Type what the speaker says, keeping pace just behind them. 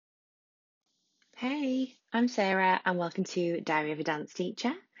Hey, I'm Sarah, and welcome to Diary of a Dance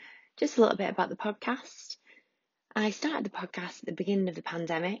Teacher. Just a little bit about the podcast. I started the podcast at the beginning of the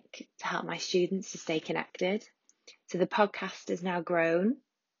pandemic to help my students to stay connected. So the podcast has now grown,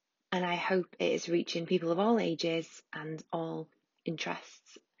 and I hope it is reaching people of all ages and all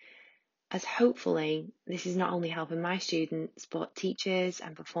interests. As hopefully, this is not only helping my students, but teachers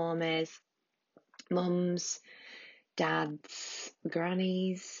and performers, mums, dads,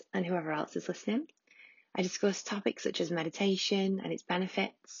 grannies, and whoever else is listening. I discuss topics such as meditation and its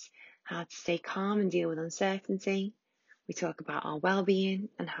benefits, how to stay calm and deal with uncertainty. We talk about our well-being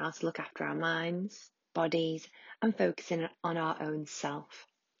and how to look after our minds, bodies, and focusing on our own self,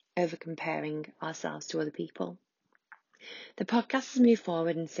 over comparing ourselves to other people. The podcast has moved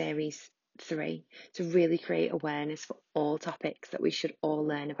forward in series 3 to really create awareness for all topics that we should all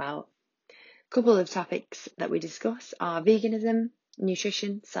learn about. A couple of topics that we discuss are veganism,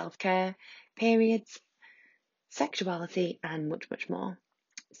 nutrition, self-care, periods, sexuality, and much, much more.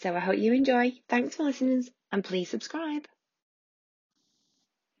 So I hope you enjoy. Thanks for listening, and please subscribe.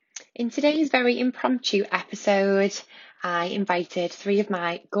 In today's very impromptu episode, I invited 3 of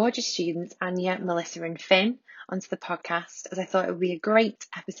my gorgeous students, Anya, Melissa, and Finn, onto the podcast, as I thought it would be a great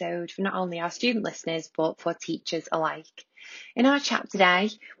episode for not only our student listeners, but for teachers alike. In our chat today,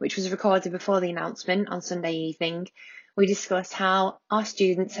 which was recorded before the announcement on Sunday evening, we discussed how our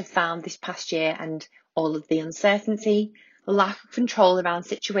students have found this past year and all of the uncertainty, the lack of control around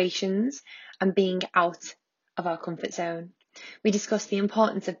situations, and being out of our comfort zone. We discussed the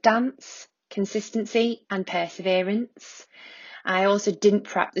importance of dance, consistency, and perseverance. I also didn't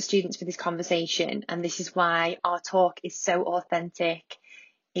prep the students for this conversation, and this is why our talk is so authentic.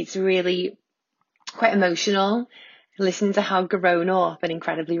 It's really quite emotional, listening to how grown up and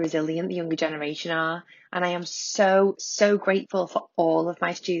incredibly resilient the younger generation are. And I am so, so grateful for all of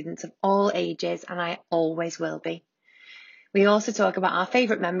my students of all ages, and I always will be. We also talk about our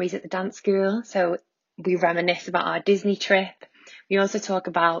favourite memories at the dance school, so we reminisce about our Disney trip. We also talk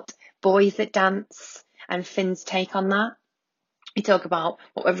about boys that dance and Finn's take on that. We talk about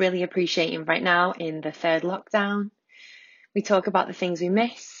what we're really appreciating right now in the 3rd lockdown. We talk about the things we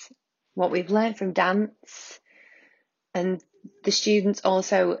miss, what we've learned from dance, and the students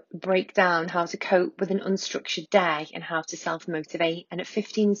also break down how to cope with an unstructured day and how to self-motivate. And at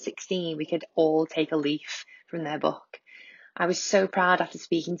 15, 16, we could all take a leaf from their book. I was so proud after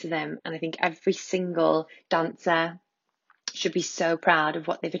speaking to them, and I think every single dancer should be so proud of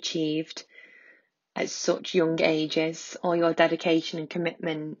what they've achieved at such young ages. All your dedication and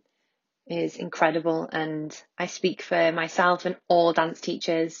commitment is incredible, and I speak for myself and all dance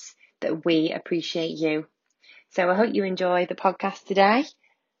teachers that we appreciate you. So I hope you enjoy the podcast today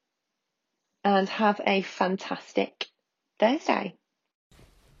and have a fantastic Thursday.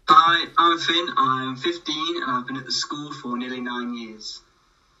 Hi, I'm Finn, I'm 15 and I've been at the school for nearly 9 years.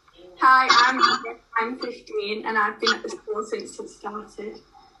 Hi, I'm 15 and I've been at the school since it started.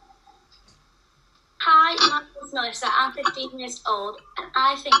 Hi, my name is Melissa. I'm 15 years old, and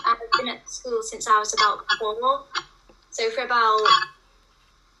I think I've been at the school since I was about 4. So for about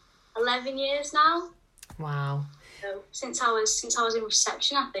 11 years now. Wow. So since I was in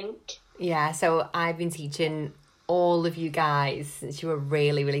reception, I think. Yeah, so I've been teaching all of you guys since you were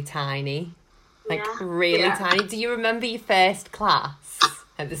really, really tiny. Really tiny. Do you remember your first class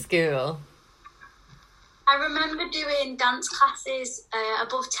at the school? I remember doing dance classes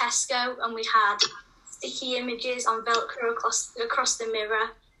above Tesco, and we had sticky images on Velcro across the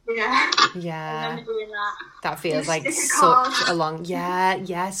mirror. Yeah. I remember doing that. That feels like such a long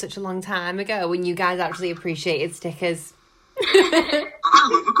time ago when you guys actually appreciated stickers. I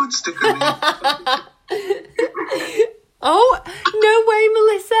love a good sticker. Oh, no way,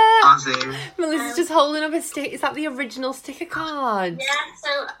 Melissa. Melissa's just holding up a stick. Is that the original sticker card? Yeah, so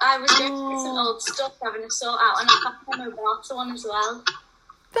I was going to get some old stuff having to sort out, and I have my mobile one as well.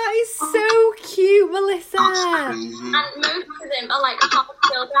 That is so cute, Melissa. That's crazy. And most of them are like half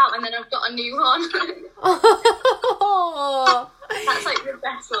filled out, and then I've got a new one. Oh. That's like the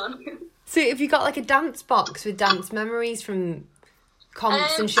best one. So have you got like a dance box with dance memories from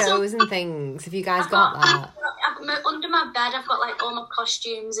comps and shows and things? Have you guys got that? Under my bed, I've got like all my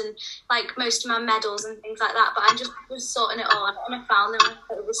costumes and like most of my medals and things like that. But I just was sorting it all out, and I found them. And I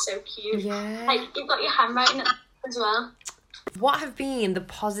thought it was so cute. Yeah. Like you've got your handwriting as well. What have been the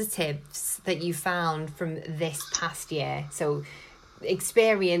positives that you found from this past year? So,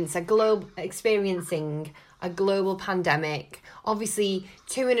 experiencing a global pandemic, obviously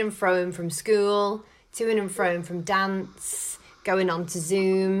to and fro from school, to and fro from dance, going on to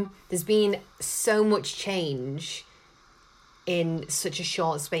Zoom. There's been so much change in such a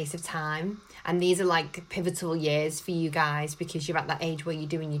short space of time. And these are like pivotal years for you guys because you're at that age where you're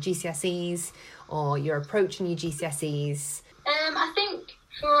doing your GCSEs or you're approaching your GCSEs. I think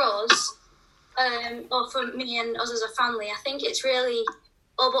for us, or for me and us as a family, I think it's really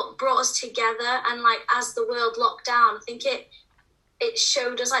all but brought us together. And like as the world locked down, I think it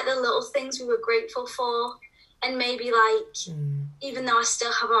showed us like the little things we were grateful for. And maybe like, even though I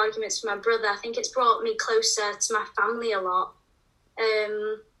still have arguments with my brother, I think it's brought me closer to my family a lot.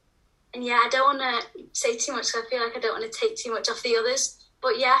 And yeah, I don't want to say too much because I feel like I don't want to take too much off the others.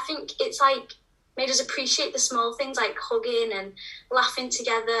 But yeah, I think it's like made us appreciate the small things like hugging and laughing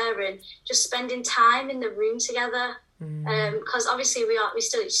together and just spending time in the room together. Because obviously we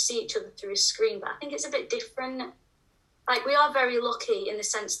still see each other through a screen, but I think it's a bit different. Like we are very lucky in the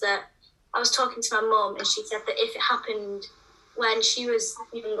sense that I was talking to my mum and she said that if it happened when she was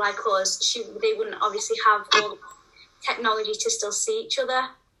young like us, they wouldn't obviously have all the technology to still see each other.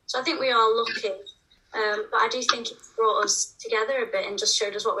 So I think we are lucky, but I do think it's brought us together a bit and just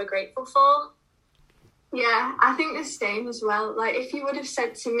showed us what we're grateful for. Yeah, I think the same as well. Like, if you would have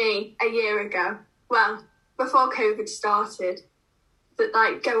said to me a year ago, well, before COVID started, that,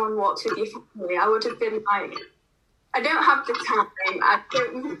 like, go on walks with your family, I would have been like, I don't have the time, I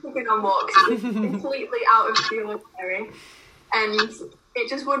don't want to go on walks, it's completely out of the ordinary, and it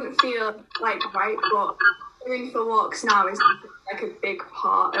just wouldn't feel, like, right, but going for walks now is, like, a big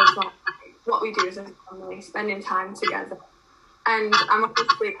part of, like, what we do as a family, spending time together. And I'm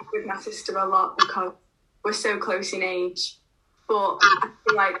obviously with my sister a lot because we're so close in age, but I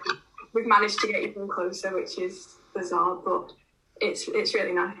feel like we've managed to get even closer, which is bizarre, but it's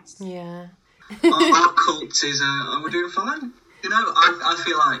really nice. Yeah. our cult is, we're doing fine. You know, I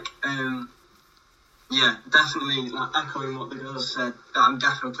feel like, yeah, definitely, like, echoing what the girls said, that I'm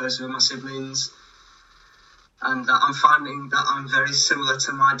definitely closer with my siblings, and that I'm finding that I'm very similar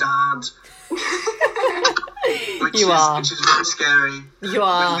to my dad. Which is very scary. You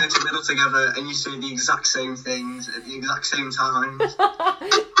are. When you go to middle together and you say the exact same things at the exact same times.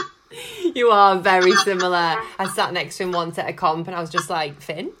 You are very similar. I sat next to him once at a comp and I was just like,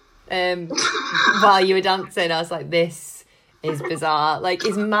 Finn, while you were dancing, I was like, this is bizarre. Like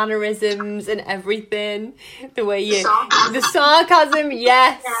his mannerisms and everything, the way the sarcasm,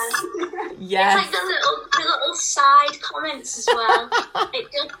 yes. Yes. It's like the little side comments as well. It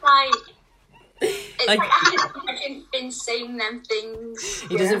just it's like I can imagine Finn saying them things.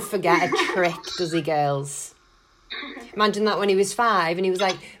 He doesn't forget a trick, does he, girls? Imagine that when he was 5 and he was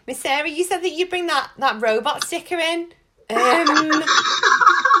like, Miss Sarah, you said that you'd bring that robot sticker in.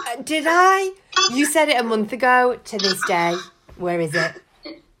 Did I? You said it a month ago. To this day, where is it?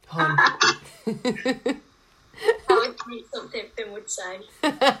 Home. That would be something Finn would say.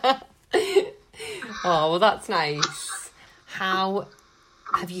 Oh, well, that's nice. How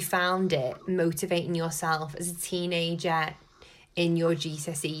have you found it motivating yourself as a teenager in your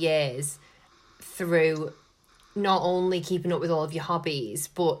GCSE years through not only keeping up with all of your hobbies,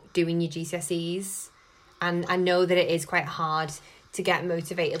 but doing your GCSEs? And I know that it is quite hard to get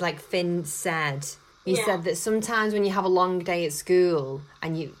motivated. Like Finn said, you said that sometimes when you have a long day at school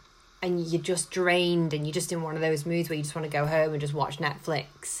and you're just drained and you're just in one of those moods where you just want to go home and just watch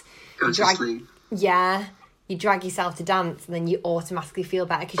Netflix. Go to sleep. Yeah. You drag yourself to dance and then you automatically feel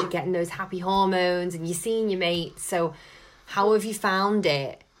better because you're getting those happy hormones and you're seeing your mates. So how have you found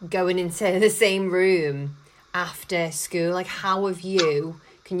it going into the same room after school? Like,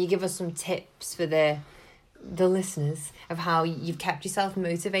 can you give us some tips for the listeners of how you've kept yourself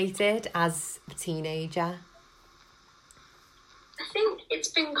motivated as a teenager? I think it's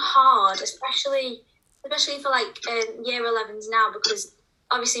been hard, especially for like year 11s now, because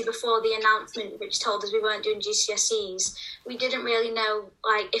obviously before the announcement which told us we weren't doing GCSEs, we didn't really know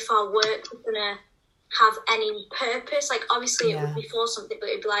like if our work was gonna have any purpose. Like obviously it would be for something, but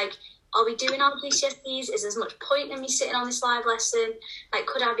it'd be like, are we doing our GCSEs? Is there as much point in me sitting on this live lesson? Like,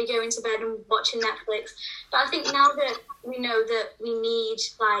 could I be going to bed and watching Netflix? But I think now that we know that we need,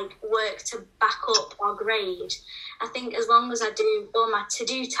 like, work to back up our grade, I think as long as I do all my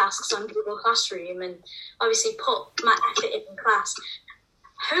to-do tasks on Google Classroom and obviously put my effort in class,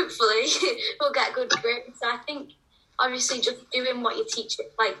 hopefully we'll get good grades. So I think, obviously, just doing what your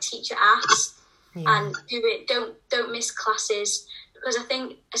teacher asks and do it. Don't miss classes. Because I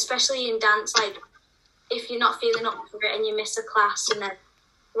think, especially in dance, like, if you're not feeling up for it and you miss a class, and then,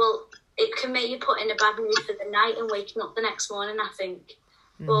 well, it can make you put in a bad mood for the night and waking up the next morning, I think.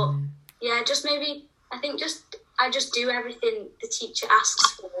 But, yeah, just maybe, I think I just do everything the teacher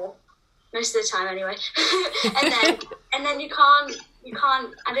asks for, most of the time anyway. and then you can't,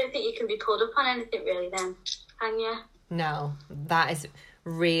 I don't think you can be pulled up on anything really then, can you? No, that is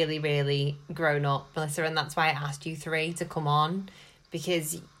really, really grown up, Melissa, and that's why I asked you three to come on,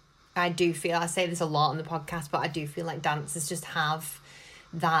 because I do feel, I say this a lot on the podcast, but I do feel like dancers just have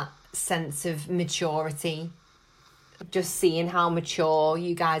that sense of maturity. Just seeing how mature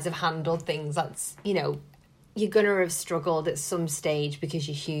you guys have handled things, that's, you know, you're gonna have struggled at some stage because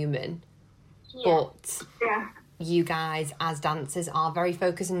you're human. Yeah. But Yeah. you guys as dancers are very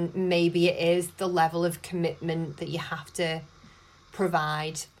focused, and maybe it is the level of commitment that you have to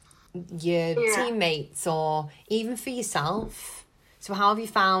provide your teammates or even for yourself. So how have you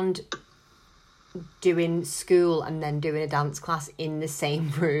found doing school and then doing a dance class in the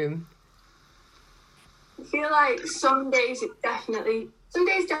same room? I feel like some days definitely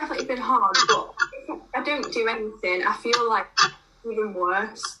been hard, but if I don't do anything, I feel like it's even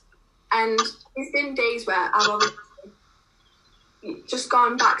worse. And there's been days where I've obviously just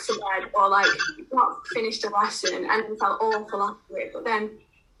gone back to bed or like not finished a lesson and felt awful after it. But then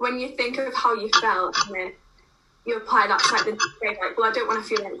when you think of how you felt and then you apply that to like the next day, like, well, I don't want to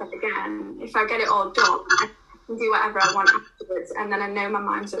feel like that again. If I get it all done, I can do whatever I want afterwards, and then I know my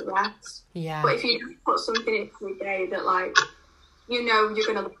mind's at rest. Yeah. But if you just put something into your day that, like, you know you're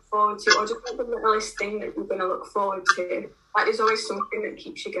going to look forward to, or just like the littlest thing that you're going to look forward to, like, there's always something that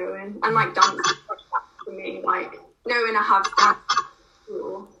keeps you going. And like dance is like that for me, like knowing I have dance at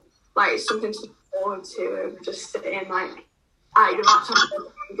school, like it's something to look forward to, of just sitting like at your laptop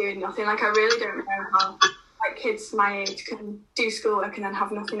and doing nothing. Like I really don't know how like kids my age can do schoolwork and then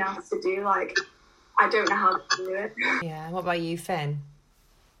have nothing else to do. Like I don't know how to do it. Yeah. What about you, Finn?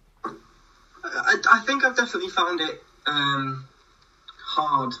 I think I've definitely found it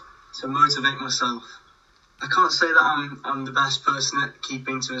hard to motivate myself. I can't say that I'm the best person at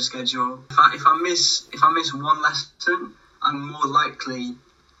keeping to a schedule. If I miss one lesson, I'm more likely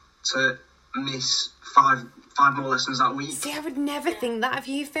to miss five more lessons that week. See, I would never think that of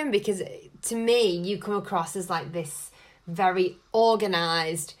you, Finn, because to me, you come across as like this very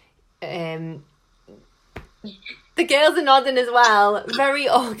organised. The girls are nodding as well. Very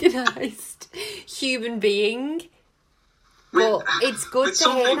organised human being. But it's good to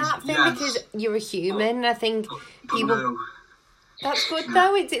hear that, Finn, yes. because you're a human. I think But people. no. That's good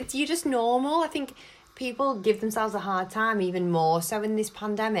though. It's you're just normal. I think people give themselves a hard time, even more so in this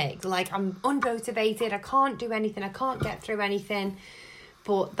pandemic. Like, I'm unmotivated. I can't do anything. I can't get through anything.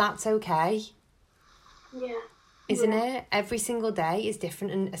 But that's okay, Yeah. isn't it? Every single day is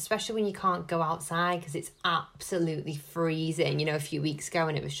different, and especially when you can't go outside because it's absolutely freezing. You know, a few weeks ago,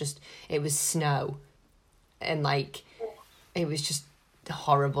 and it was snow, and like it was just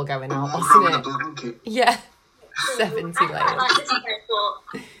horrible going out, wasn't it? Blanket. Yeah. 70 I quite layers. like the snow,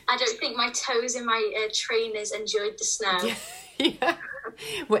 but I don't think my toes in my trainers enjoyed the snow. Yeah.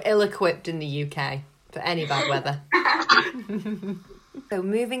 We're ill-equipped in the UK for any bad weather. So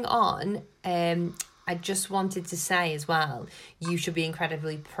moving on, I just wanted to say as well, you should be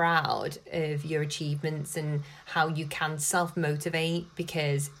incredibly proud of your achievements and how you can self-motivate,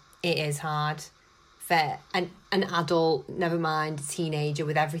 because it is hard for an adult, never mind a teenager,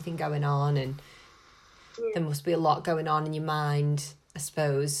 with everything going on, and there must be a lot going on in your mind, I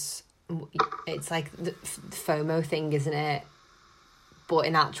suppose. It's like the FOMO thing, isn't it? But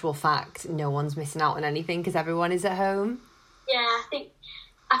in actual fact, no one's missing out on anything because everyone is at home. Yeah,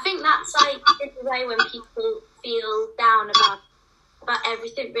 I think that's like the way when people feel down about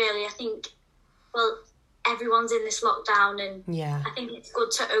everything, really. I think, well, everyone's in this lockdown, and Yeah. I think it's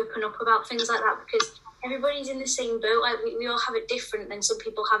good to open up about things like that, because everybody's in the same boat. Like we all have it different, and some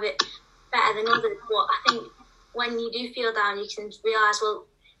people have it better than others. But I think when you do feel down, you can realise, well,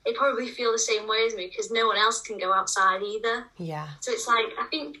 they probably feel the same way as me, because no one else can go outside either. Yeah. So it's like, I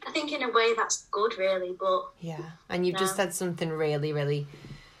think in a way that's good, really. But Yeah. And you've just said something really, really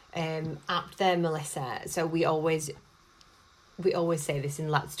apt there, Melissa. So we always say this in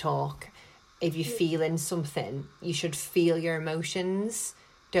Let's Talk. If you're feeling something, you should feel your emotions.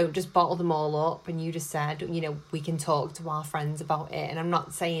 Don't just bottle them all up. And you just said, you know, we can talk to our friends about it. And I'm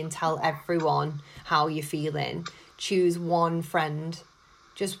not saying tell everyone how you're feeling. Choose one friend,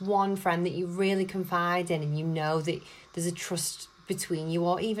 just one friend that you really confide in, and you know that there's a trust between you,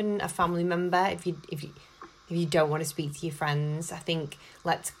 or even a family member. If you don't want to speak to your friends, I think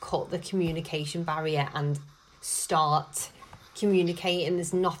let's cut the communication barrier and start communicating.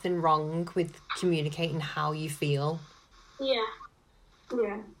 There's nothing wrong with communicating how you feel. yeah.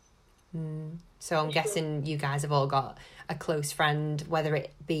 Yeah. So I'm guessing you guys have all got a close friend, whether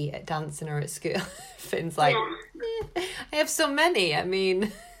it be at dancing or at school. Finn's like, I have so many. I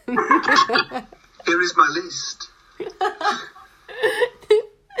mean, Here is my list.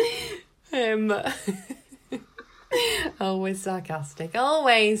 Always sarcastic.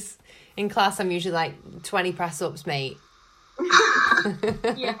 Always. In class, I'm usually like 20 press-ups, mate.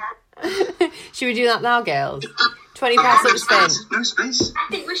 Yeah. Should we do that now, girls? 20 press-ups, Finn. No space.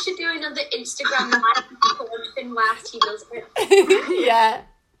 I think we should do another Instagram live record Finn whilst he does it. Yeah.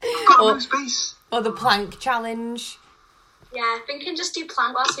 Got Or- no space. Or the plank challenge. Yeah, Finn can just do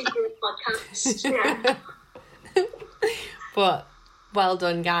plank whilst we do the podcast. Yeah. But well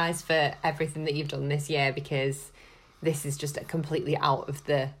done, guys, for everything that you've done this year, because this is just completely out of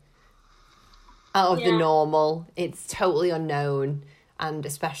the Yeah. normal. It's totally unknown, and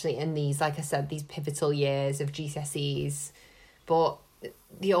especially in these, like I said, these pivotal years of GCSEs. But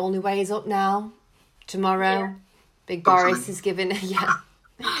the only way is up now. Tomorrow, Yeah. Big Boris is giving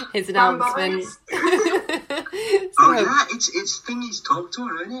his announcement. Oh yeah, it's thingy's talked to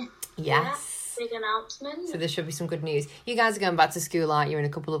her, isn't it? Yes. Big announcement. So there should be some good news. You guys are going back to school, aren't you, in a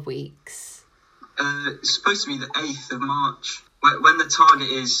couple of weeks? It's supposed to be the 8th of March, when the target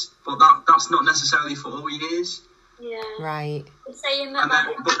is, but that's not necessarily for all years. Yeah. Right. They're saying that, And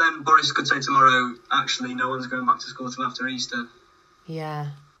then, but then Boris could say tomorrow, actually, no one's going back to school till after Easter.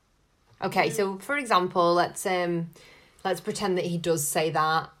 Yeah. Okay, so for example, let's pretend that he does say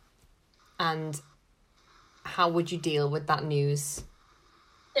that, and how would you deal with that news?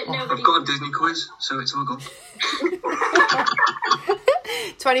 that nobody... I've got a Disney quiz, so it's all good.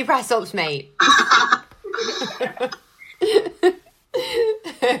 20 press-ups, mate.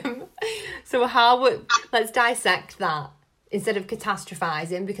 So let's dissect that instead of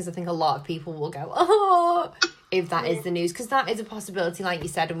catastrophizing, because I think a lot of people will go, oh, if that is the news, because that is a possibility, like you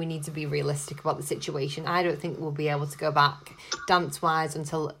said, and we need to be realistic about the situation. I don't think we'll be able to go back dance-wise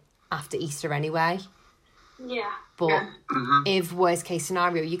until after Easter anyway. Yeah. But if worst case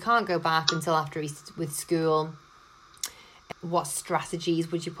scenario, you can't go back until after Easter with school, what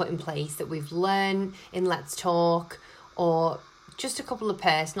strategies would you put in place that we've learned in Let's Talk, or just a couple of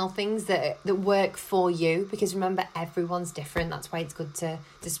personal things that work for you? Because remember, everyone's different. That's why it's good to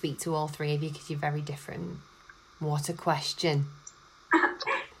speak to all three of you, because you're very different. What a question.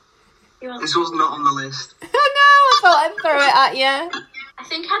 This was not on the list. I know, I thought I'd throw it at you. I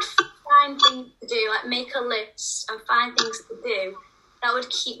think I'd find things to do, like make a list and find things to do that would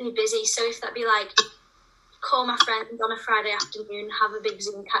keep me busy. So if that'd be like, call my friends on a Friday afternoon, have a big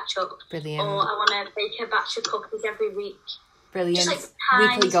Zoom catch up. Brilliant. Or I want to bake a batch of cookies every week. Brilliant. Just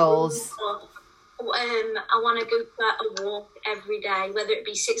like Weekly goals. I want to go for a walk every day, whether it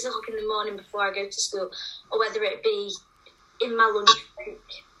be 6 o'clock in the morning before I go to school, or whether it be in my lunch break.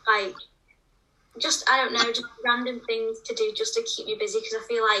 Like, just, I don't know, just random things to do just to keep me busy, because I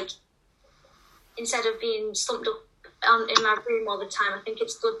feel like instead of being slumped up in my room all the time, I think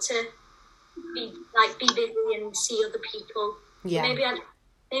it's good to be busy and see other people. Yeah. Maybe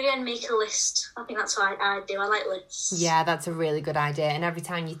I'd make a list. I think that's what I do. I like lists. Yeah, that's a really good idea. And every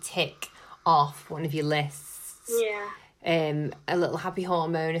time you tick off one of your lists, Yeah. a little happy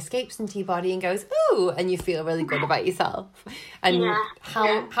hormone escapes into your body and goes, ooh, and you feel really good about yourself. And Yeah.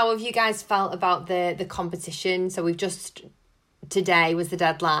 how have you guys felt about the competition? So today was the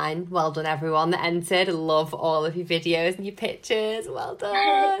deadline. Well done, everyone that entered. I love all of your videos and your pictures. Well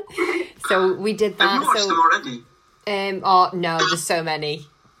done. So we did that. Have you watched them already? Oh no, there's so many.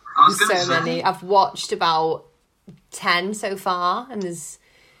 I was There's gonna so say. many. I've watched about 10 so far, and there's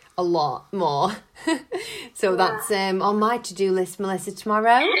a lot more. So that's on my to-do list, Melissa,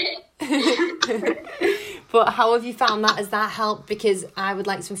 tomorrow. But how have you found that? Has that helped? Because I would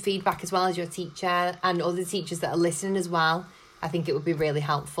like some feedback as well as your teacher and other teachers that are listening as well. I think it would be really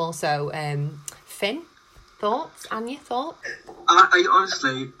helpful. So, Finn, thoughts? Anya, thoughts? I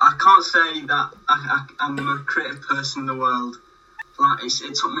honestly, I can't say that I'm the most creative person in the world. Like,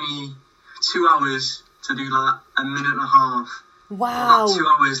 it took me 2 hours to do like a minute and a half. Wow. That 2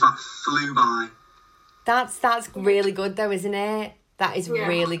 hours like flew by. That's really good though, isn't it? That is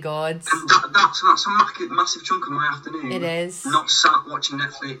really good. And that's a massive chunk of my afternoon. It is. Not sat watching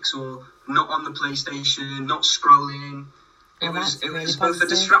Netflix or not on the PlayStation, not scrolling. It Oh, was that's really both a positive.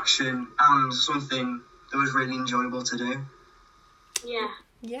 distraction and something that was really enjoyable to do. Yeah.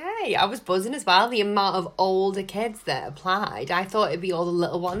 Yay, I was buzzing as well. The amount of older kids that applied. I thought it'd be all the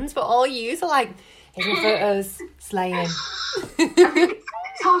little ones, but all yous are like, here's my photos, slaying. I think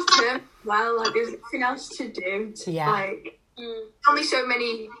it's half term. Well, like there's nothing else to do. Yeah. Like only so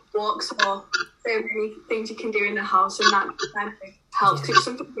many walks or so many things you can do in the house, and that kind of helps. It's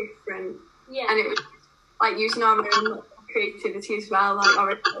something different, Yeah. and it was like using our own creativity as well, like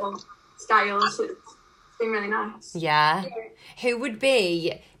our own styles. It's been really nice. Yeah. Who would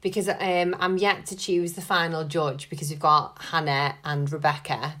be, because I'm yet to choose the final judge because we've got Hannah and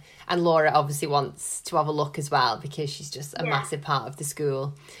Rebecca, and Laura obviously wants to have a look as well because she's just a massive part of the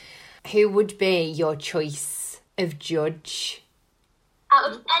school. Who would be your choice of judge?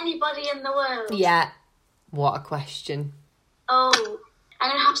 Out of anybody in the world? Yeah. What a question. Oh, I'm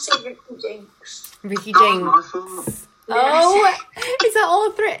going to have to say Ricky Jinx. Ricky my Jinx. fault. Oh, is that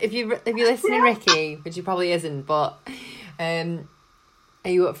all three? If you're listening, Ricky, which you probably isn't, but are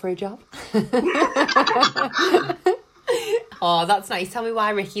you up for a job? Oh, that's nice. Tell me why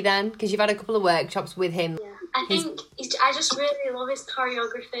Ricky then, because you've had a couple of workshops with him. Yeah. I just really love his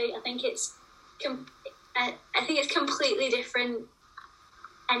choreography. I think it's completely different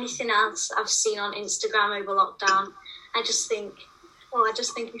anything else I've seen on Instagram over lockdown. I just think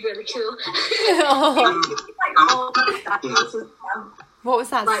he's really cool. What was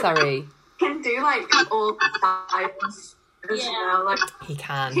that? Sorry. Can do like all styles as well. Like he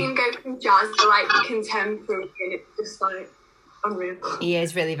can. He can go from jazz to like contemporary, and it's just like unreal. He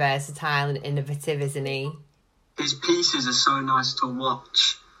is really versatile and innovative, isn't he? His pieces are so nice to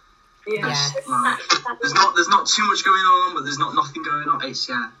watch. Yeah. Like, there's not too much going on, but there's not nothing going on. It's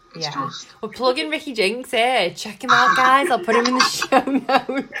just. We're plugging Ricky Jinx here. Check him out, guys. I'll put him in the show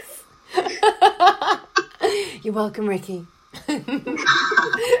notes. You're welcome, Ricky.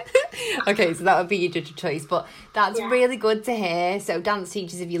 Okay, so that would be your judge of choice, but that's really good to hear. So dance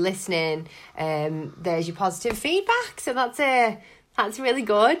teachers, if you're listening, there's your positive feedback. So that's really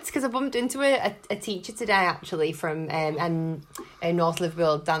good, because I bumped into a teacher today actually from North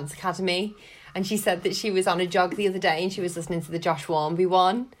Liverpool Dance Academy, and she said that she was on a jog the other day and she was listening to the Josh Warmby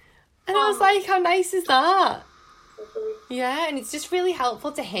one, and I was like, how nice is that? Yeah, and it's just really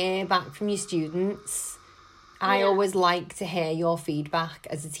helpful to hear back from your students. I always like to hear your feedback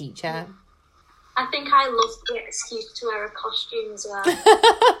as a teacher. I think I love the excuse to wear a costume as well.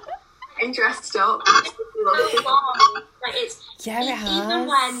 And dressed up. So long. Like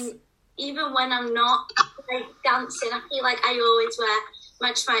It even when I'm not like dancing, I feel like I always wear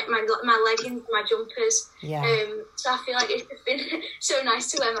my leggings, my jumpers. Yeah. So I feel like it's been so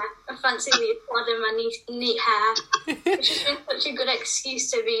nice to wear my fancy leaf plaid and my neat hair. It's just been such a good excuse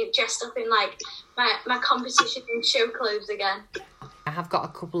to be dressed up in like my competition and show clothes again. I have got a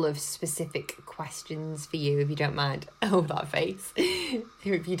couple of specific questions for you, if you don't mind. Oh, that face.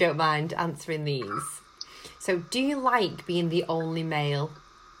 If you don't mind answering these. So, do you like being the only male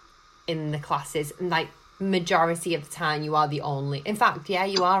in the classes? And like, majority of the time you are the only. In fact, yeah,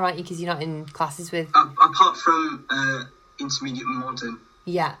 you are, aren't you? Because you're not in classes with... Apart from intermediate modern.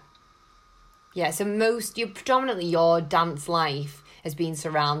 Yeah. Yeah, so predominantly your dance life has been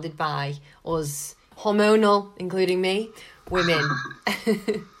surrounded by us hormonal, including me, women.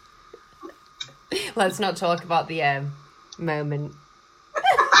 Let's not talk about the moment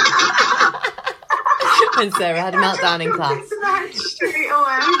when Sarah had a meltdown in class. Straight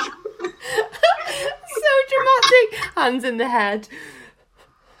away. So dramatic. Hands in the head.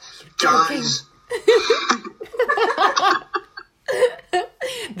 Guys.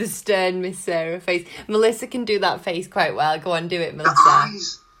 The stern Miss Sarah face. Melissa can do that face quite well. Go on, do it, Melissa.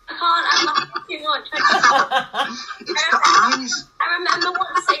 Guys. I can't, I'm laughing too much. It's the eyes. I remember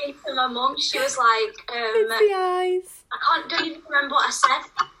once saying to my mum, she was like, It's the eyes. don't even remember what I said.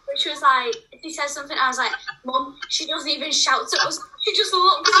 But she was like, if he says something, I was like, Mum, she doesn't even shout at us. She just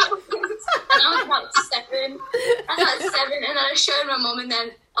looks at us. And I was about 7. And then I showed my mum, and then,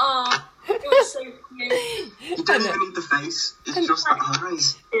 it was so funny. You don't even need the face. It's just the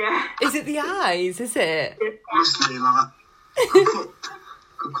eyes. Yeah. Is it the eyes? Is it? Honestly, like,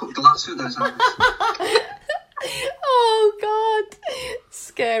 could cut glass with those eyes. Oh, God.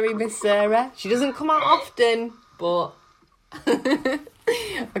 Scary Miss Sarah. She doesn't come out often, but...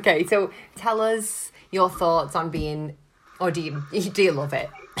 Okay, so tell us your thoughts on being... Or do you love it?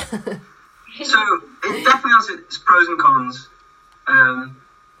 So, it definitely has its pros and cons.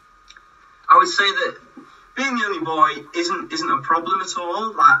 I would say that being the only boy isn't a problem at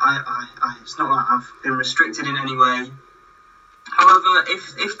all. Like, I it's not like I've been restricted in any way. However,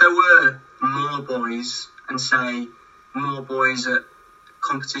 if there were more boys, and say more boys at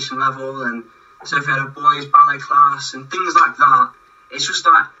competition level, and so if you had a boys ballet class and things like that, it's just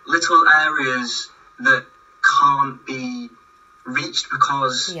like little areas that can't be reached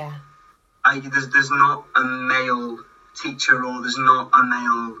because there's not a male teacher, or there's not a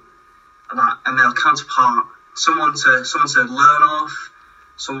male counterpart, someone to learn off,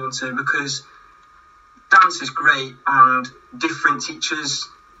 because dance is great and different teachers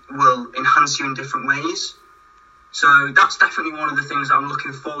will enhance you in different ways. So that's definitely one of the things that I'm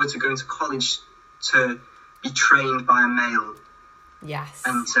looking forward to going to college to be trained by a male Yes.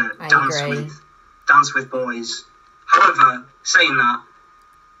 and to I agree. dance with boys. However, saying that,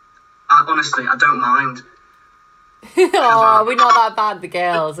 honestly, I don't mind. Oh, we're not that bad, the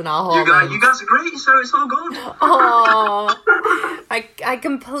girls and our hormones. You guys are great, so it's all good. Oh, I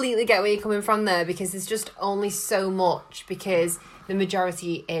completely get where you're coming from there, because there's just only so much, because the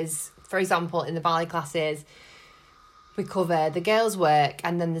majority is, for example, in the ballet classes, we cover the girls' work,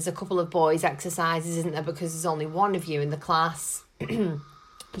 and then there's a couple of boys' exercises, isn't there, because there's only one of you in the class.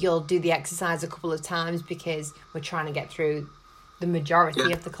 You'll do the exercise a couple of times because we're trying to get through the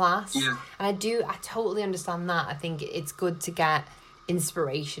majority of the class. Yeah. And I totally understand that. I think it's good to get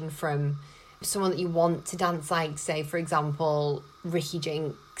inspiration from someone that you want to dance like, say, for example, Ricky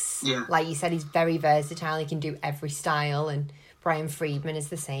Jinks. Yeah. Like you said, he's very versatile. He can do every style. And Brian Friedman is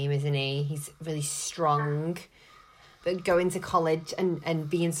the same, isn't he? He's really strong. But going to college and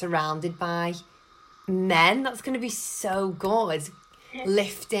being surrounded by men, that's going to be so good.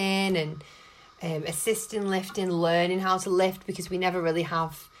 Lifting and assisting lifting, learning how to lift, because we never really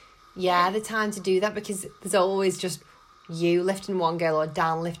have the time to do that, because there's always just you lifting one girl or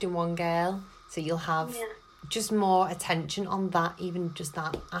Dan lifting one girl, so you'll have just more attention on that, even just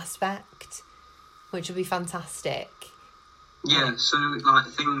that aspect, which will be fantastic. Yeah, so like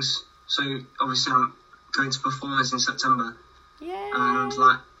things, so obviously I'm going to performers in September, and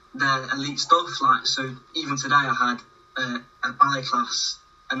like they're elite stuff, like, so even today I had a ballet class,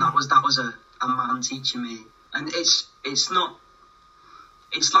 and that was a man teaching me, and it's like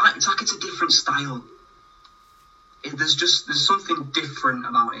it's a different style. There's something different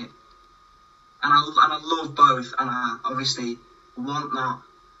about it, and I love both, and I obviously want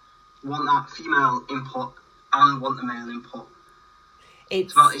that female input and want the male input.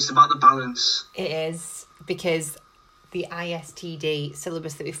 It's about the balance. It is, because the ISTD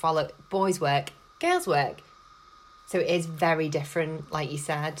syllabus that we follow, boys work, girls work. So it is very different, like you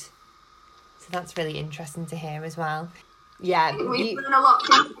said. So that's really interesting to hear as well. Yeah. We've done a lot of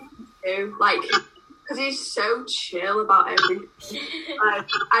things too, like, because he's so chill about everything. Like,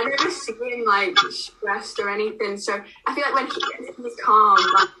 I never see him, like, stressed or anything. So I feel like when he gets he's calm,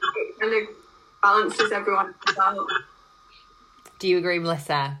 like, it kind of balances everyone out. Do you agree,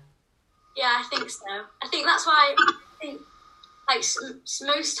 Melissa? Yeah, I think so. I think that's why like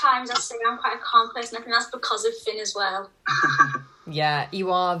most times I say I'm quite a calm person. I think that's because of Finn as well. Yeah,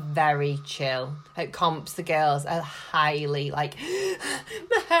 you are very chill. At comps, the girls are highly like,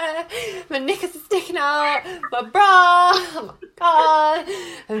 my hair, my knickers are sticking out, my bra, oh my god.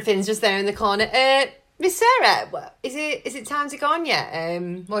 And Finn's just there in the corner. Miss Sarah, is it time to go on yet?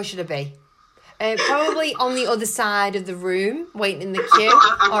 Where should I be? Probably on the other side of the room, waiting in the queue.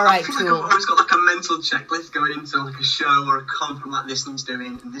 All right, cool. I've always got like a mental checklist going into like a show or a comp. I'm like, this needs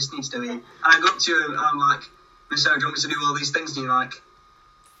doing and this needs doing. And I got to you and I'm like, Miss Sarah, do you want me to do all these things? And you're like,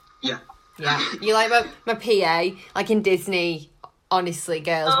 yeah. Yeah, you like my PA, like in Disney. Honestly,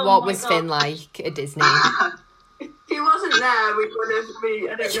 girls, Oh what my was God. Finn like at Disney? If he wasn't there, we would have been,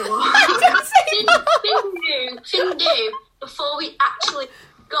 I don't know what. Finn knew before we actually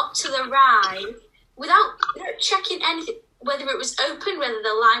got to the ride, without checking anything, whether it was open, whether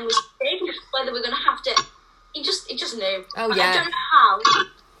the line was big, whether we're going to have to. He just knew. Oh, Like, yeah. I don't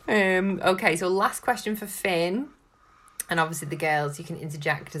know how. Okay, so last question for Finn, and obviously the girls, you can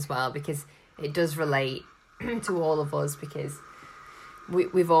interject as well, because it does relate to all of us, because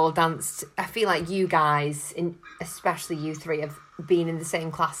we've all danced. I feel like you guys, especially you three, have been in the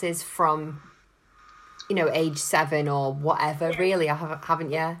same classes from, age 7 or whatever, really,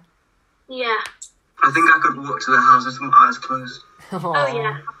 haven't you? Yeah. I think I could walk to the house with my eyes closed.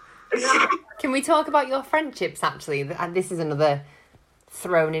 Oh, yeah. Can we talk about your friendships, actually? And this is another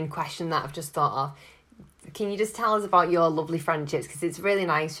thrown-in question that I've just thought of. Can you just tell us about your lovely friendships? Because it's really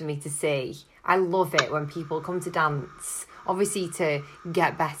nice for me to see. I love it when people come to dance, obviously to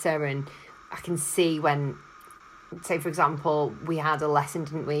get better, and I can see when, say, for example, we had a lesson,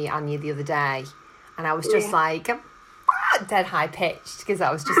 didn't we, Anya, the other day? And I was just like, dead high pitched, because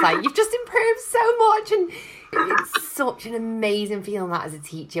I was just like, you've just improved so much. And it's such an amazing feeling, that as a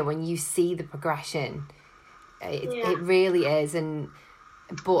teacher, when you see the progression. It really is.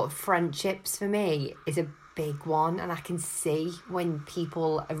 But friendships for me is a big one, and I can see when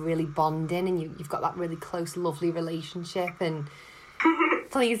people are really bonding and you've got that really close, lovely relationship. And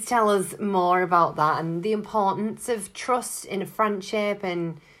please tell us more about that and the importance of trust in a friendship.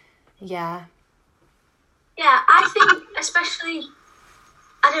 And Yeah, I think especially,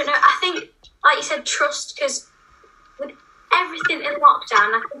 I don't know, I think, like you said, trust, because with everything in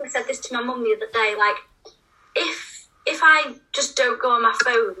lockdown, I think I said this to my mum the other day, like, if I just don't go on my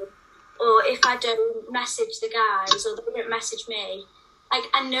phone or if I don't message the guys or they don't message me, like,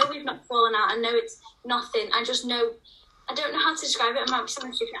 I know we've not fallen out. I know it's nothing. I just know, I don't know how to describe it. I might be so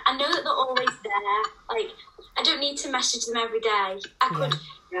stupid. I know that they're always there. Like, I don't need to message them every day. I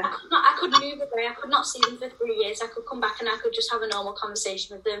could move away. I could not see them for 3 years. I could come back and I could just have a normal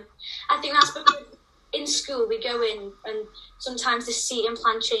conversation with them. I think that's because in school we go in and sometimes the seating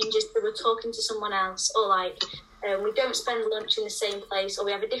plan changes, so we're talking to someone else, or like we don't spend lunch in the same place, or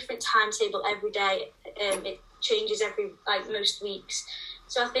we have a different timetable every day. It changes every, like, most weeks.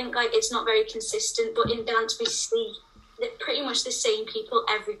 So I think, like, it's not very consistent. But in dance we see pretty much the same people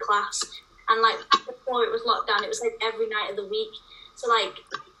every class. And, like, before it was lockdown, it was like every night of the week. So, like,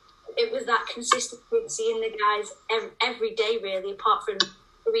 it was that consistency of seeing the guys every day, really, apart from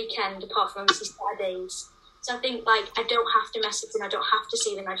the weekend, apart from obviously Saturdays. So I think, like, I don't have to message them, I don't have to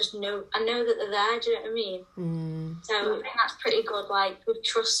see them, I know that they're there, do you know what I mean? So I think that's pretty good, like, with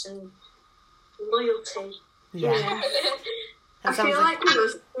trust and loyalty. Yeah. I feel like with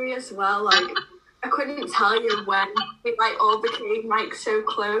us three as well, like, I couldn't tell you when we, like, all became, like, so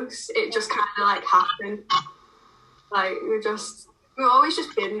close. It just kind of, like, happened. Like, we've always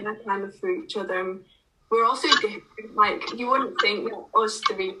just been there kind of for each other. And we're also different. Like, you wouldn't think that us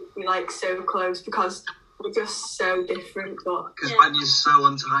three would be, like, so close because we're just so different. But because Anya's so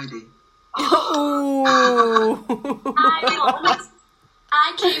untidy. Oh.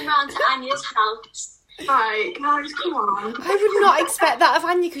 I came round to Anya's house. Right, guys, come on. I would not expect that of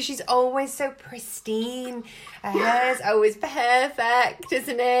Anya because she's always so pristine. Her hair's always perfect,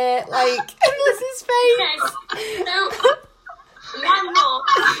 isn't it? Like, Melissa's face. No, my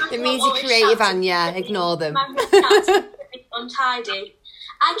mum. It means you're creative, Anya. Ignore them. My mum untidy.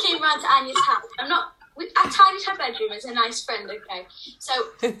 I came round to Anya's house. I tidied her bedroom as a nice friend, okay? So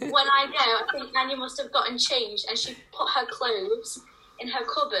when I go, I think Anya must have gotten changed and she put her clothes in her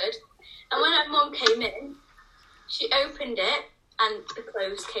cupboard. And when her mum came in, she opened it and the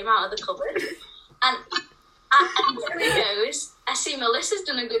clothes came out of the cupboard. And Zoe goes, I see Melissa's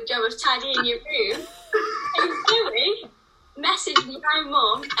done a good job of tidying your room. And Zoe messaged my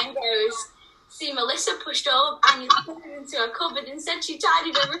mum and goes, see, Melissa pushed all of Anya's clothes into her cupboard and said she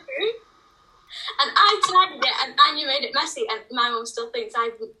tidied her room. And I tidied it and Anya made it messy, and my mum still thinks I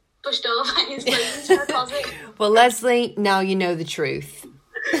pushed all of Anya's clothes into her closet. Well, Leslie, now you know the truth.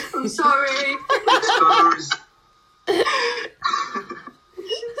 I'm sorry.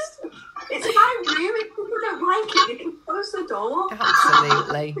 It's my room. If people don't like it, they can close the door.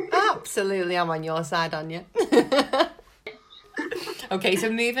 Absolutely. Absolutely, I'm on your side, Anya. Okay, so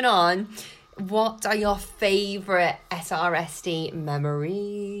moving on. What are your favourite SRSD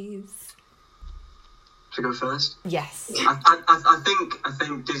memories? Should I go first? Yes. I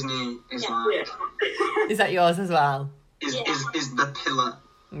think Disney is like... Is that yours as well? Is the pillar.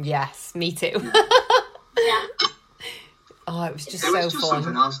 Yes, me too. Yeah. Oh, it was just It was so just fun.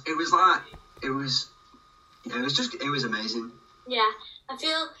 something else. It was amazing. Yeah, I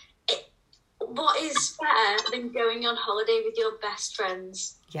feel what is better than going on holiday with your best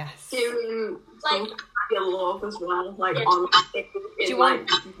friends? Yes. Doing Like, your love as well, like Yeah. on in you like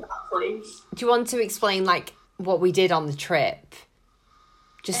want- that place. Do you want to explain, like, what we did on the trip?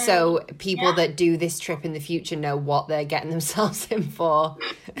 Just so people that do this trip in the future know what they're getting themselves in for.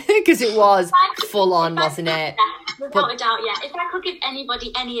 Because it was full on, wasn't it? Yeah, without a doubt, yeah. If I could give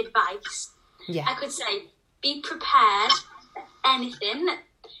anybody any advice, Yeah. I could say be prepared for anything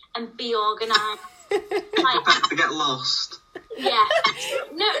and be organised. Like, To get lost. yeah.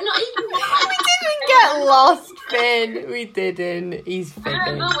 No, not even that. We didn't get lost, Finn. We didn't. He's I fibbing.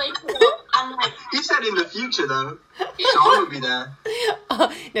 remember waking up and like, You said in the future though. So I would be there.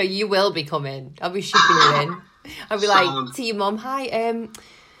 Oh, no, you will be coming. I'll be shipping you in. I'll be Sound. like to your mum, hi,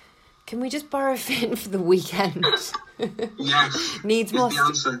 can we just borrow Finn for the weekend? Yes. Needs Is more. the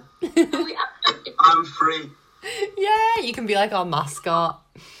answer. we I'm free. Yeah, you can be like our mascot.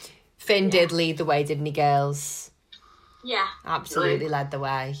 Finn did lead the way, didn't he, girls? yeah, Absolutely led the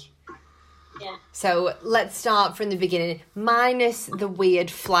way. yeah. So let's start from the beginning. Minus the weird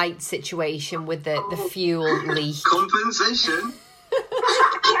flight situation with the fuel leak. Compensation.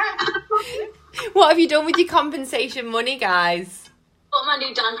 What have you done with your compensation money, guys? Got my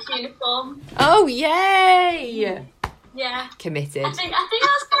new dance uniform. Oh, yay! Yeah. Committed. I think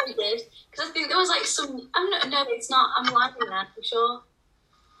that's what we did, because I think there was like some. No, it's not. I'm lying there for sure.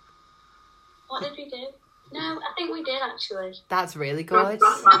 What did we do? No, I think we did actually. That's really good.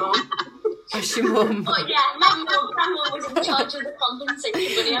 That's my mum. That's your mum. But yeah, my mum was in charge of the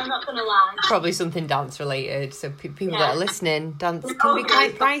compensation money. I'm not gonna lie. Probably something dance related. So people Yeah. that are listening, dance can be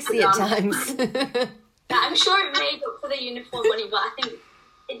quite pricey at times. Yeah, I'm sure it made up for the uniform money, but I think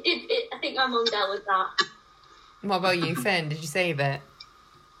it did. I think my mum dealt with that. What about you, Finn? Did you save it?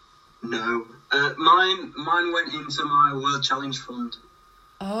 No. Mine went into my World Challenge Fund.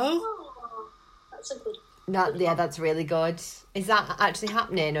 Oh. Oh, that's a good. Yeah, that's really good. Is that actually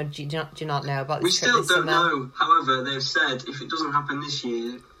happening, or do you not know about We this trip still this don't summer? know. However, they've said if it doesn't happen this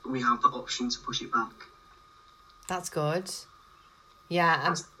year, we have the option to push it back. That's good.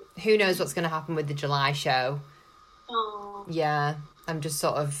 Yeah, who knows what's going to happen with the July show? Oh. Yeah, I'm just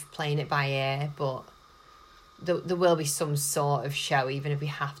sort of playing it by ear, but there will be some sort of show, even if we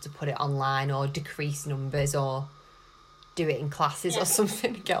have to put it online or decrease numbers or do it in classes or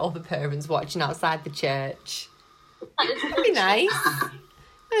something to get all the parents watching outside the church. That'd be nice.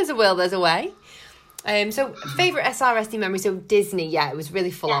 There's a will, there's a way. So favourite SRSD memory, so Disney, yeah, it was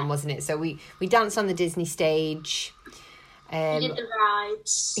really full on, wasn't it? So we danced on the Disney stage. We did the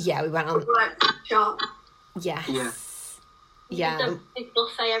rides. Yeah, we went on. Shop. Yes. Yeah. We Yeah. did the big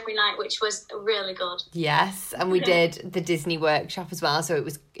buffet every night, which was really good. Yes, and we did the Disney workshop as well. So it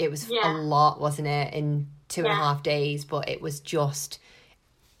was a lot, wasn't it, in 2.5 days? But it was just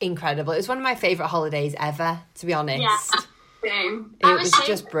incredible. It was one of my favourite holidays ever, to be honest. Yeah. Same. It was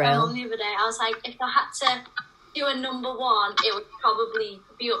just My brilliant. mum the other day, I was like, if I had to do a number one, it would probably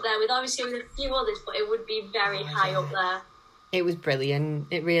be up there with obviously with a few others, but it would be very high up there. It was brilliant.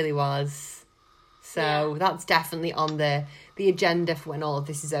 It really was. So that's definitely on the agenda for when all of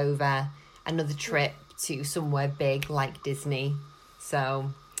this is over. Another trip to somewhere big like Disney.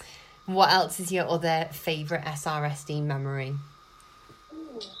 So what else is your other favourite SRSD memory?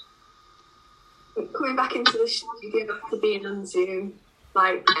 Coming back into the studio after being on Zoom,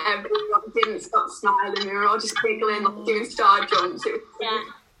 like everyone didn't stop smiling. We were all just giggling, like doing star jumps. Yeah.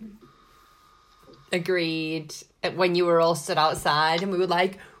 Agreed. When you were all stood outside and we were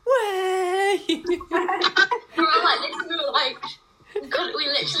like, way! We were all like this, we were like, we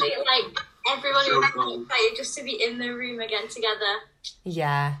literally, like, everybody was excited just to be in the room again together.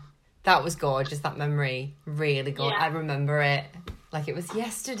 Yeah, that was gorgeous, that memory. Really good. Yeah. I remember it like it was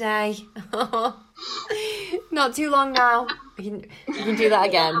yesterday. Not too long now. We can do that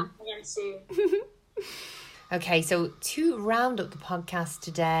again. Again soon. Okay, so to round up the podcast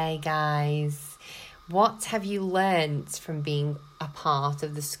today, guys, what have you learnt from being a part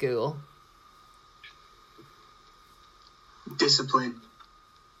of the school? Discipline.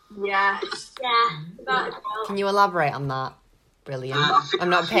 Yes. Yeah, without a doubt. Can you elaborate on that? Brilliant. I'm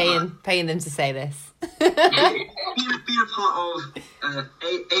not paying them to say this. Being a part of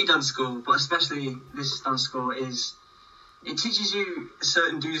a dance school, but especially this dance school, is it teaches you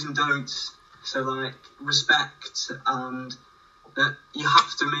certain do's and don'ts. So like respect, and that you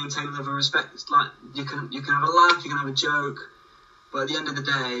have to maintain a level of respect. Like you can have a laugh, you can have a joke, but at the end of the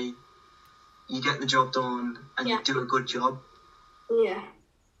day, you get the job done and you do a good job. Yeah.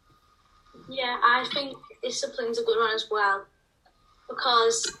 Yeah, I think discipline's a good one as well,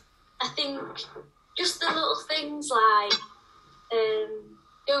 because I think just the little things like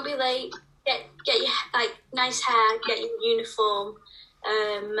don't be late, get your like nice hair, get your uniform,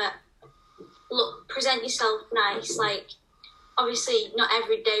 present yourself nice. Like obviously not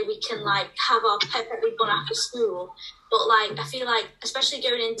every day we can like have our perfectly done after school, but like I feel like especially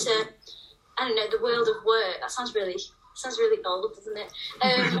going into the world of work, that sounds really old, doesn't it?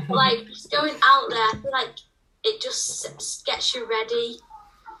 Like just going out there, I feel like it just gets you ready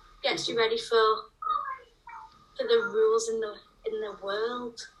for the rules in the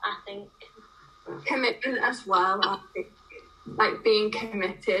world, I think. Commitment as well, I think. Like being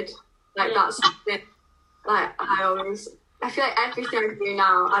committed. Like that's something like I feel like everything I do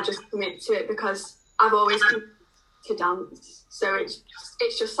now I just commit to it because I've always committed to dance. So it's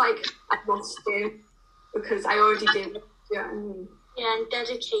just like I must do because I already did. You know what I mean? Yeah, and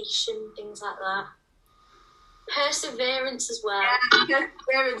dedication, things like that. Perseverance as well. Yeah,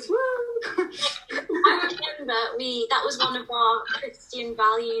 perseverance. Woo! I remember that was one of our Christian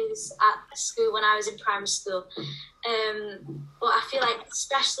values at school when I was in primary school. But I feel like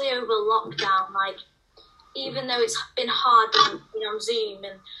especially over lockdown, like even though it's been hard being on Zoom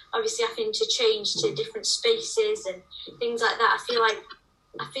and obviously having to change to different spaces and things like that, I feel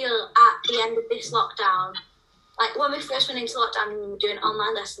at the end of this lockdown, like when we first went into lockdown and we were doing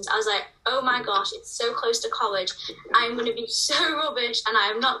online lessons, I was like, oh my gosh, it's so close to college. I'm going to be so rubbish and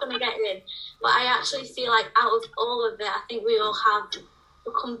I'm not going to get in. But I actually feel like out of all of it, I think we all have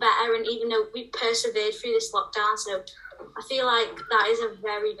become better. And even though we persevered through this lockdown, so I feel like that is a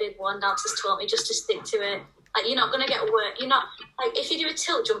very big one dance has taught me, just to stick to it. Like you're not going to get worse. You're not, like if you do a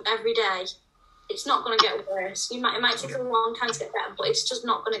tilt jump every day, it's not going to get worse. It might take a long time to get better, but it's just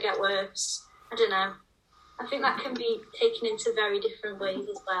not going to get worse. I don't know. I think that can be taken into very different ways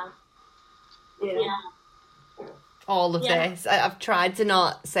as well. Yeah. all of Yeah. this. I've tried to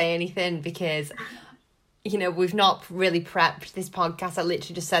not say anything because, you know, we've not really prepped this podcast. I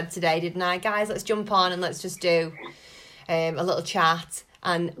literally just said today, didn't I, guys? Let's jump on and let's just do a little chat.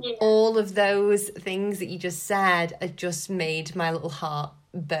 And all of those things that you just said have just made my little heart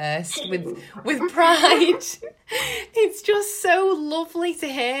burst with pride. It's just so lovely to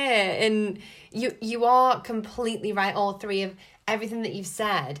hear. And you are completely right, all three of everything that you've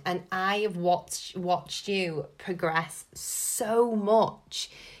said. And I have watched you progress so much.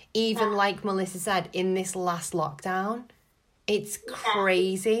 Even like Melissa said, in this last lockdown, it's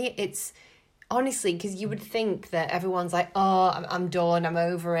crazy. It's honestly, because you would think that everyone's like, oh, I'm done, I'm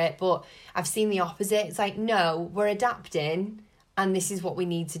over it. But I've seen the opposite. It's like, no, we're adapting and this is what we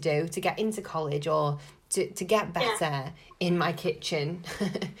need to do to get into college or to get better in my kitchen.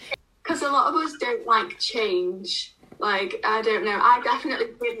 Because a lot of us don't like change. Like, I don't know, I definitely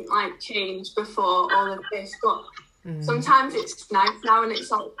didn't like change before all of this, but sometimes it's nice now and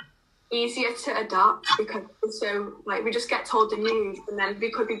it's like easier to adapt because so like we just get told the news and then we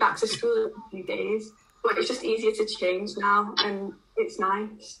could be back to school in a few days, but it's just easier to change now and it's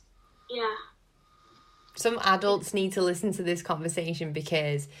nice. Yeah. Some adults need to listen to this conversation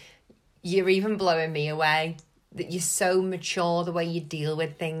because you're even blowing me away that you're so mature the way you deal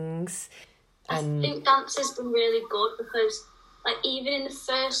with things. I think dance has been really good because, like, even in the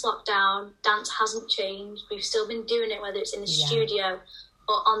first lockdown, dance hasn't changed. We've still been doing it, whether it's in the studio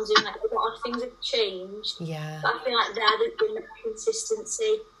or on Zoom. Like, a lot of things have changed. Yeah. But I feel like there's been a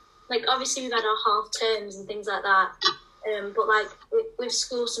consistency. Like, obviously, we've had our half terms and things like that. But, like, with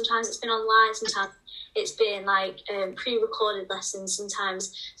school, sometimes it's been online, sometimes it's been, like, pre-recorded lessons.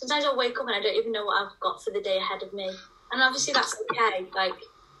 Sometimes I'll wake up and I don't even know what I've got for the day ahead of me. And obviously, that's okay. Like,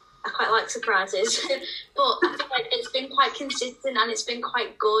 I quite like surprises, but I feel like it's been quite consistent and it's been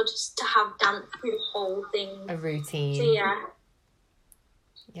quite good to have dance through the whole thing. A routine. So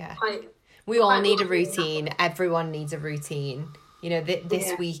yeah. We all quite need a lovely. routine. Everyone needs a routine. You know,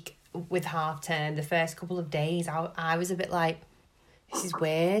 this week with half term, the first couple of days, I was a bit like, this is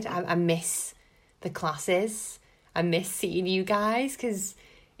weird. I miss the classes. I miss seeing you guys because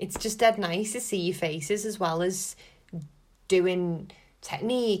it's just dead nice to see your faces as well as doing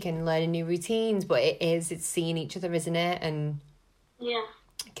technique and learning new routines, but it's seeing each other, isn't it? And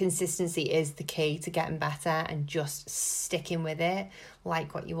consistency is the key to getting better and just sticking with it,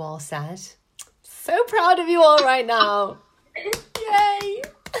 like what you all said. So proud of you all right now. Yay.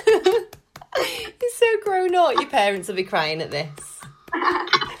 You're so grown up. Your parents will be crying at this.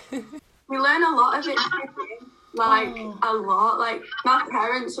 We learn a lot of it, like a lot. Like my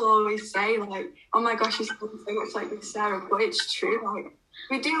parents will always say, like, "Oh my gosh, you sound so much like Miss Sarah," but it's true. Like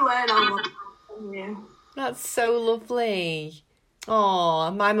we do learn a lot from you. That's so lovely.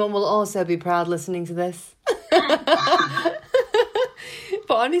 Oh, my mum will also be proud listening to this. But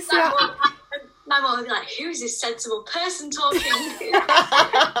honestly, my mum would be like, "Who is this sensible person talking?"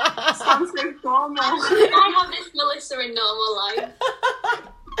 Sounds so formal. I have this Melissa in normal life.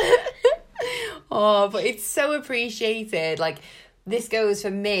 Oh, but it's so appreciated. Like, this goes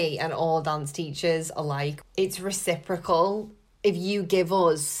for me and all dance teachers alike. It's reciprocal. If you give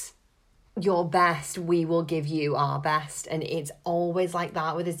us your best, we will give you our best. And it's always like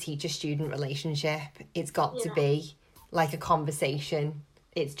that with a teacher-student relationship. It's got to be like a conversation.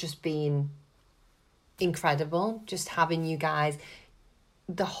 It's just been incredible just having you guys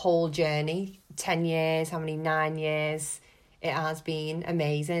the whole journey. 10 years, 9 years. It has been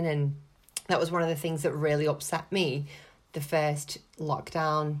amazing, and that was one of the things that really upset me the first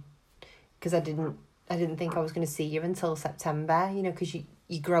lockdown, because I didn't think I was going to see you until September, you know, because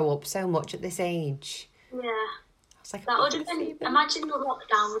you grow up so much at this age. Yeah. I was like, that would have been, imagine the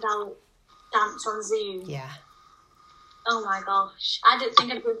lockdown without dance on Zoom. Yeah. Oh my gosh. I didn't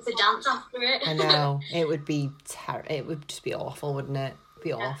think I'd be able to dance after it. I know. It would be it would just be awful, wouldn't it? It'd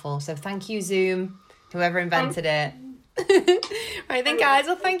be awful. So thank you, Zoom, whoever invented it. Right then, guys,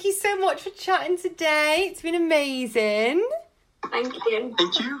 well, thank you so much for chatting today. It's been amazing. Thank you.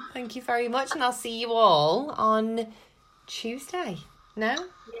 Thank you. Thank you very much, and I'll see you all on Tuesday. No?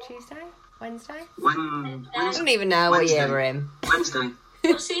 Tuesday? Wednesday? I don't even know what year we're in. Wednesday.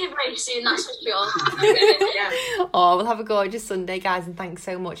 We'll see you very soon, that's for sure. Oh, we'll have a gorgeous Sunday, guys, and thanks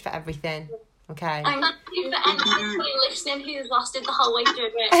so much for everything. Okay. Thank you for anyone listening who's lost it the whole way through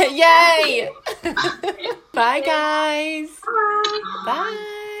it. Yay! Bye, guys. Bye.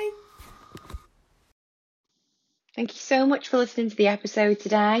 Bye. Thank you so much for listening to the episode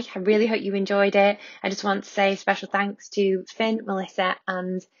today. I really hope you enjoyed it. I just want to say a special thanks to Finn, Melissa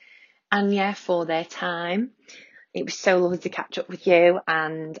and Anya for their time. It was so lovely to catch up with you,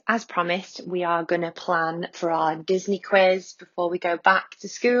 and as promised, we are going to plan for our Disney quiz before we go back to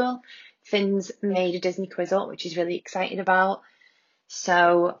school. Finn's made a Disney quiz up, which he's really excited about.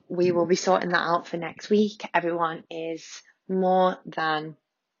 So we will be sorting that out for next week. Everyone is more than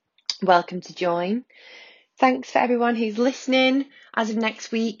welcome to join. Thanks for everyone who's listening. As of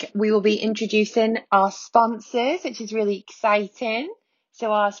next week, we will be introducing our sponsors, which is really exciting.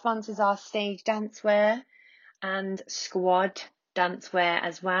 So our sponsors are Stage Dancewear and Squad Dancewear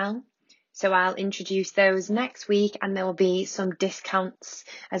as well. So I'll introduce those next week, and there will be some discounts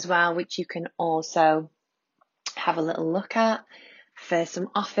as well, which you can also have a little look at for some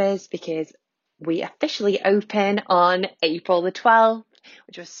offers, because we officially open on April the 12th,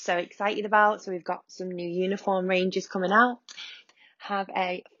 which we're so excited about. So we've got some new uniform ranges coming out. Have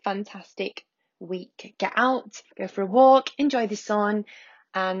a fantastic week. Get out, go for a walk, enjoy the sun,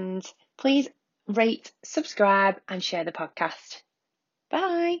 and please rate, subscribe, and share the podcast.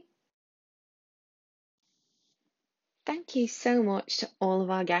 Bye. Thank you so much to all of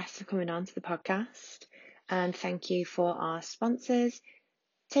our guests for coming on to the podcast, and thank you for our sponsors.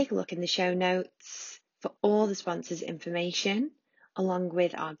 Take a look in the show notes for all the sponsors' information, along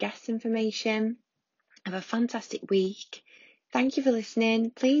with our guest information. Have a fantastic week. Thank you for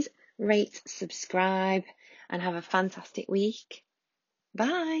listening. Please rate, subscribe, and have a fantastic week.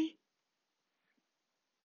 Bye.